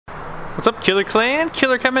What's up, Killer Clan?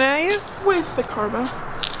 Killer coming at you with the Carbo.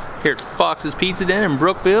 Here at Fox's Pizza Den in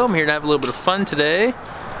Brookville. I'm here to have a little bit of fun today.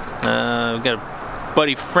 We've got a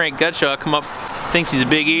buddy, Frank Gutshaw, come up, thinks he's a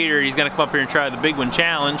big eater. He's gonna come up here and try the Big One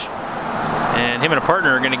Challenge. And him and a partner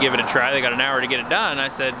are gonna give it a try. They got an hour to get it done. I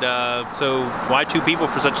said, so why 2 people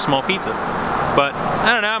for such a small pizza? But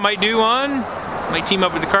I don't know, I might do one. Might team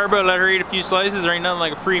up with the Carbo, let her eat a few slices. There ain't nothing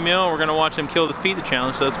like a free meal. We're gonna watch them kill this pizza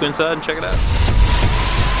challenge. So let's go inside and check it out.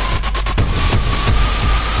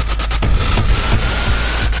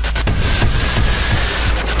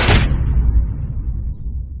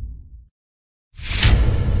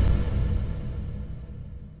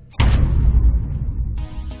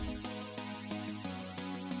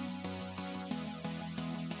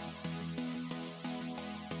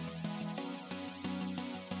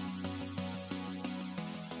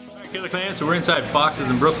 Killer Clan, so we're inside Fox's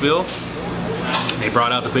in Brookville. They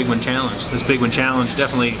brought out the Big One Challenge. This Big One Challenge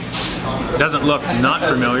definitely doesn't look not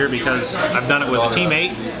familiar because I've done it with a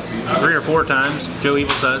teammate 3 or 4 times, Joe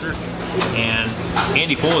Evil Sizer, and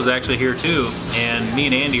Andy Puhl is actually here too. And me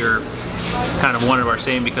and Andy are kind of one of our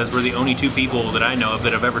same because we're the only 2 people that I know of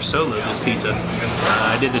that have ever soloed this pizza.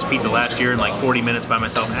 I did this pizza last year in like 40 minutes by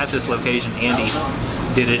myself at this location. Andy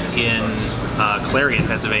did it in Clarion,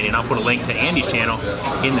 Pennsylvania, and I'll put a link to Andy's channel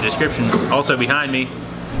in the description. Also behind me,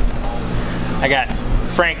 I got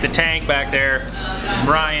Frank the Tank back there,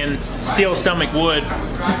 Brian, Steel Stomach Wood.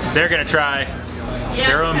 They're gonna try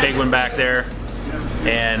their own big one back there,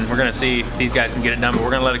 and we're gonna see if these guys can get it done, but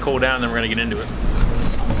we're gonna let it cool down and then we're gonna get into it.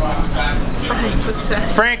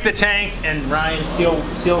 Frank the Tank and Ryan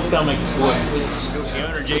Steel Stomach Wood. The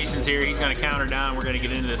owner Jason's here, he's gonna count her down, we're gonna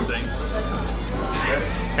get into this thing.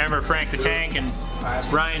 Remember, Frank the Tank and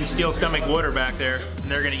Ryan Steel Stomach Wood are back there, and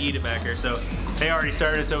they're gonna eat it back there. So they already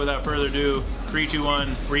started, so without further ado, 3, 2,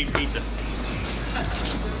 1, we're eating pizza.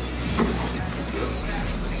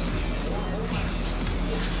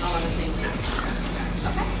 All at the same time.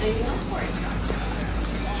 Okay, anything else for you?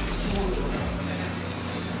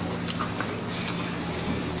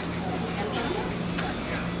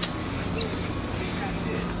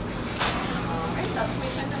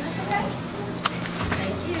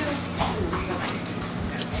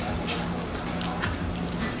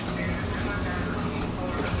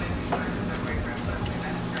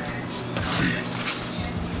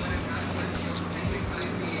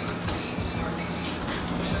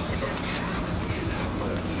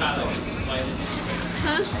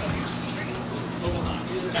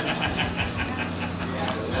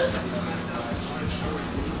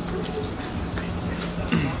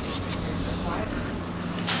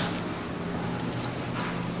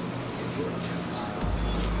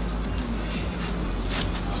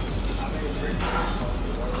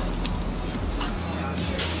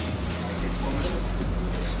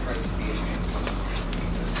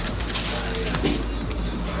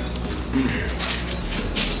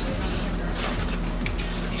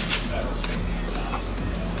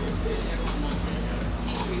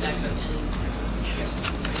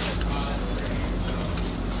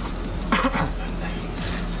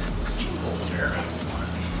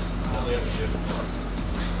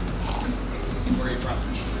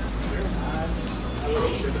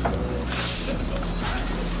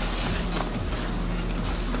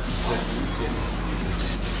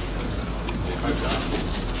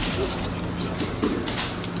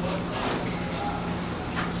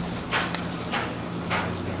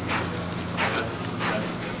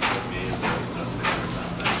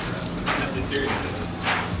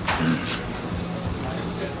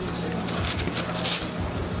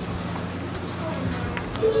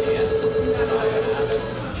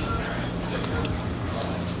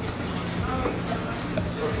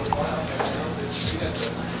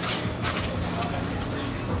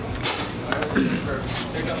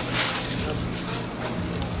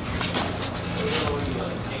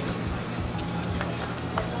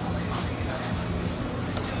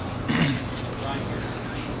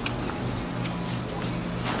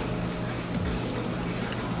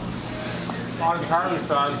 On Carly's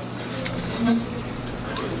side.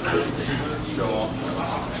 Show off.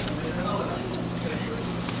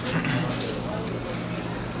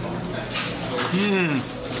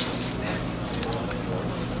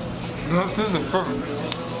 No, this is perfect.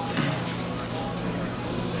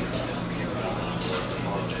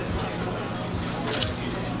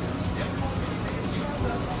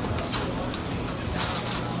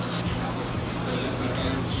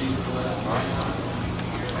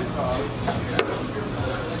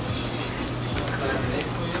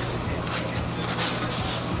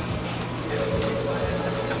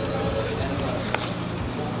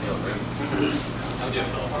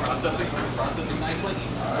 Processing nicely. You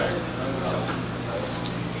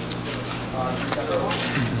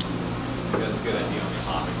guys have a good idea on the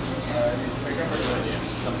topic.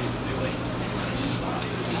 Some people do like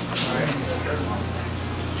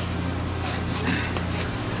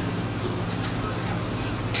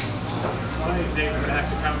One of these days we're going to have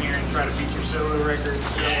to come here and try to beat your solo record.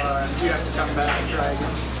 So you have to come back and try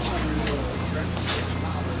again.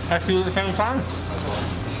 Have to do it at the same time?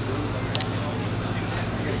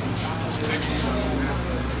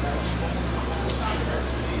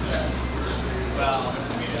 Well,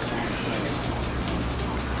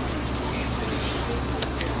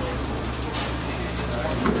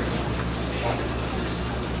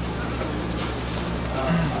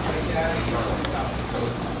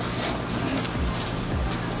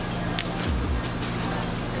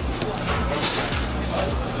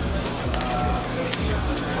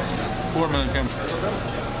 $4 million.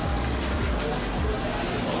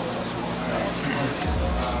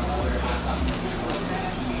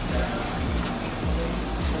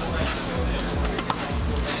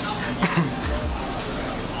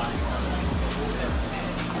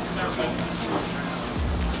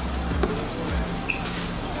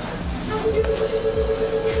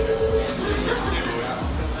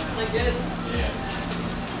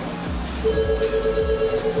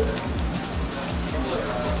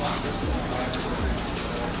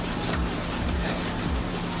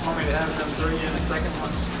 want me to have them throw you in a second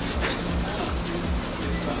one?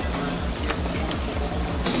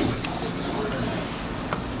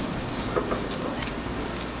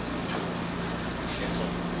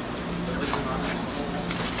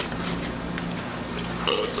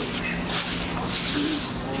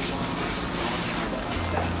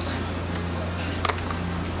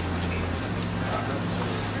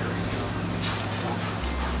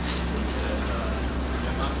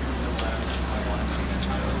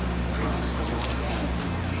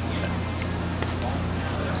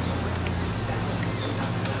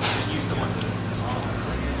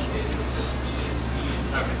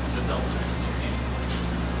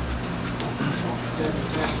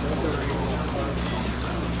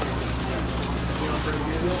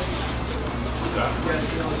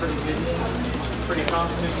 Pretty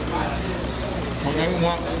confident with that. Okay,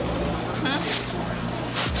 well.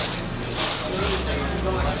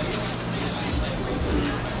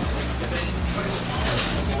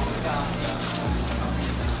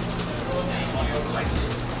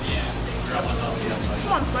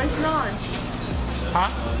 Come on, size 9. Huh?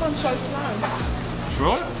 Come on, size 9.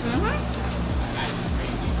 Sure?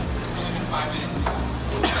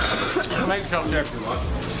 Make yourself there.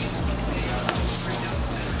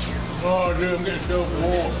 Oh, dude, I'm getting so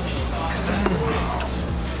full.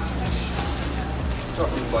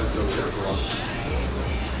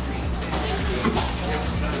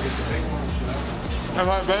 Am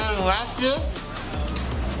I better than last year?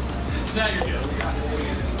 Now you're good.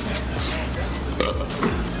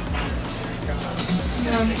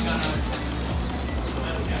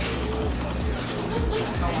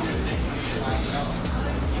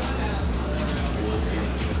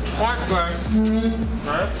 What, Greg?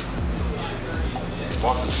 Right?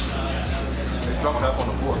 Watch it. They dropped up on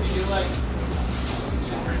the floor.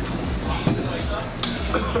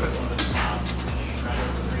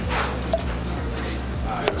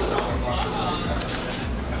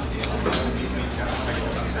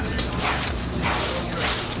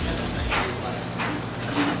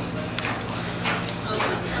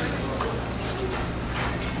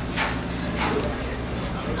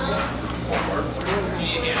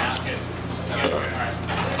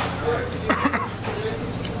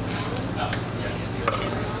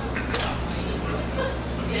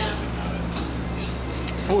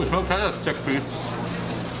 Holy smoke, try that stick piece.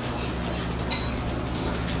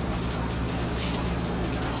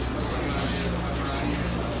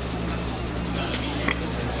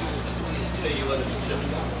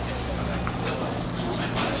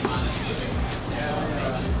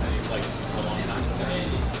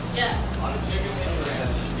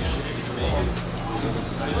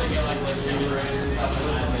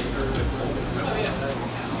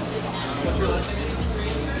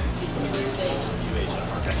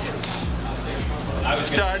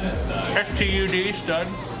 Stud. S-T-U-D, stud.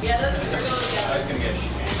 Yeah, those are going together.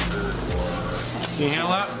 Can you handle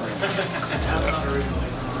that? That's not originally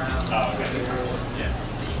around. Oh, okay. Yeah.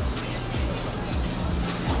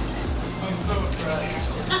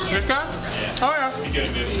 This guy? Yeah. Oh, yeah. You get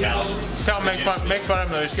a bit of calories. Tell him make fun of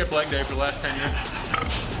him though. He skipped leg day for the last 10 years.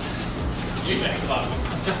 You make fun of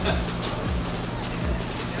them.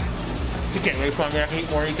 You can't make fun of me. I can eat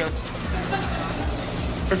more, Eco.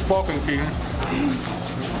 It's bulking season.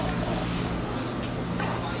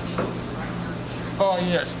 Oh, you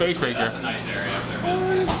need that space right there. That's a nice area up there,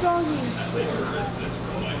 man. It's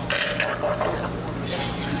real nice.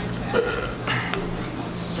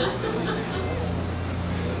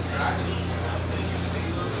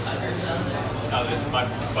 My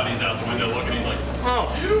buddy's out the window looking, he's like, Oh.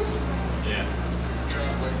 you? Yeah.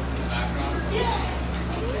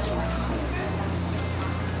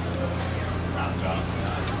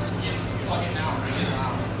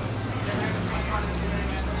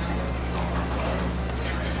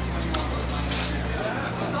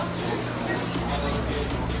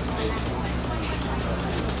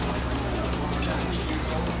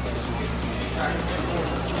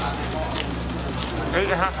 Eight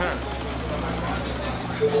and a half minutes.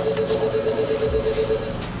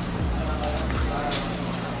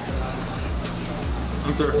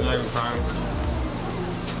 I'm thirsty every time.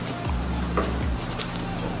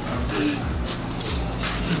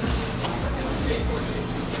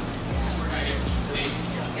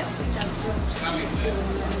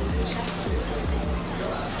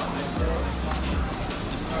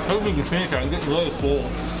 I hope we can finish it. I'm getting really full.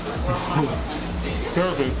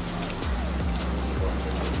 Turkey.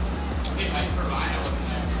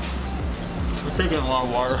 We're taking a lot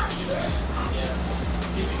of water.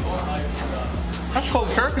 That's cold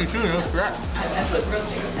turkey too, no stress. I put grilled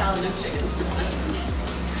chicken salad, no chicken.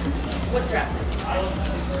 What dressing?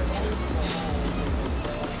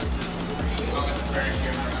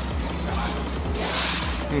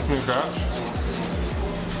 Can you finish that?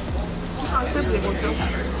 Oh, could be able to.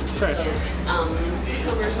 Okay.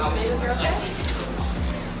 Cucumbers and tomatoes are okay?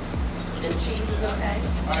 And cheese is okay?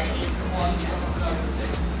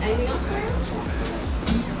 Anything else for you?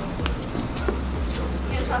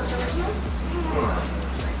 Can't toast original?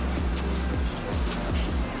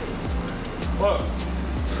 What?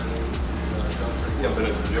 Yeah, but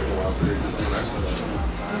it's a different while, so you're just doing extra.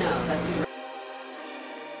 No, that's your.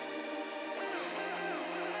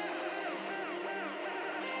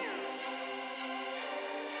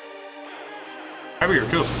 Heavier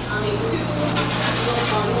too. I mean, two.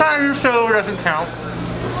 Your stove doesn't count.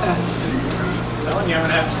 Telling you, I'm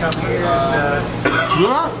gonna have to come here and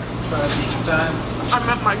Yeah. try to beat your time. I'm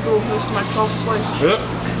at my goal. This is my 12th slice. Yep.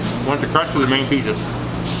 Want the crust of the main pieces. The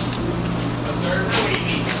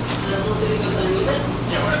little bitty goes underneath it?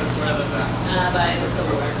 Yeah, where are those at? By the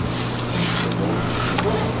silverware.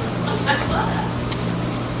 I saw that.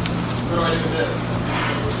 What do I do with this?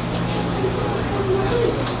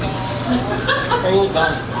 All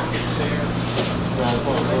done.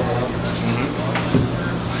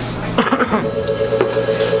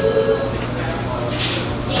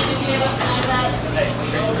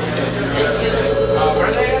 Thank you. Where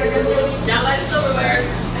are they at again? Down by the silverware.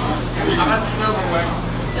 I'm at the silverware.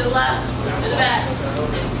 To the left. To the back. In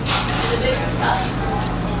the big cup.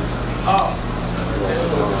 Oh.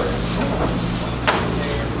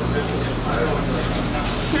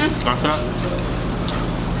 Got that?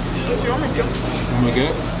 If you want me to. Let me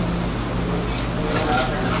get it.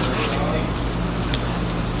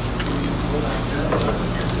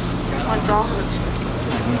 My jaw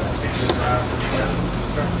hurts.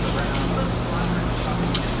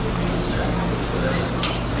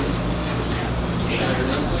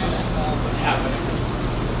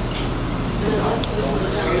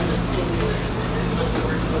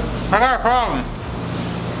 I got a problem.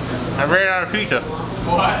 I ran out of pizza.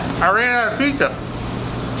 What? I ran out of pizza.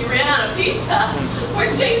 You ran out of pizza.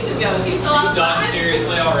 Where'd Jason go? Is he still Done outside?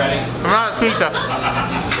 seriously already? I'm out of pizza.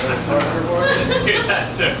 Dude,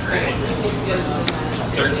 that's so great.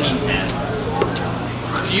 13:10.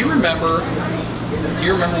 Do you remember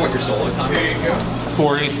what your solo time was?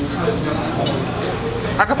 40.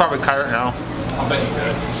 I could probably cut it now. I bet you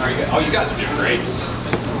could. Oh, you guys are doing great.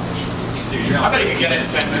 Dude, I bet you could get it in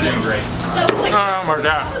 10 minutes. Great. That was like, Oh my that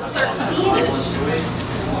god. was 13-ish.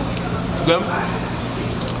 Them?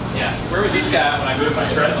 Yeah. Where was this guy at when I moved my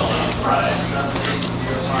treadmill on Friday?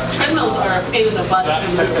 Treadmills are a pain in the butt.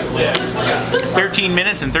 Yeah. 13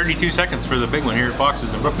 minutes and 32 seconds for the big one here at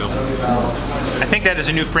Fox's in Brookville. I think that is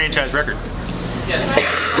a new franchise record.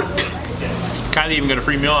 Kylie even got a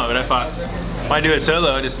free meal out of it. I thought, why do it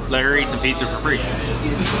solo? I just let her eat some pizza for free.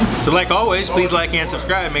 So like always, please like and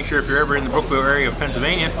subscribe. Make sure if you're ever in the Brookville area of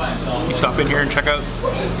Pennsylvania, you stop in here and check out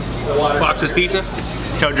Fox's Pizza.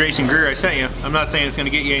 Tell Jason Greer I sent you. I'm not saying it's going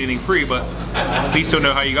to get you anything free, but at least you'll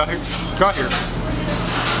know how you got here.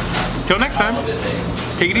 Till next time,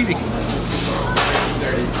 take it easy.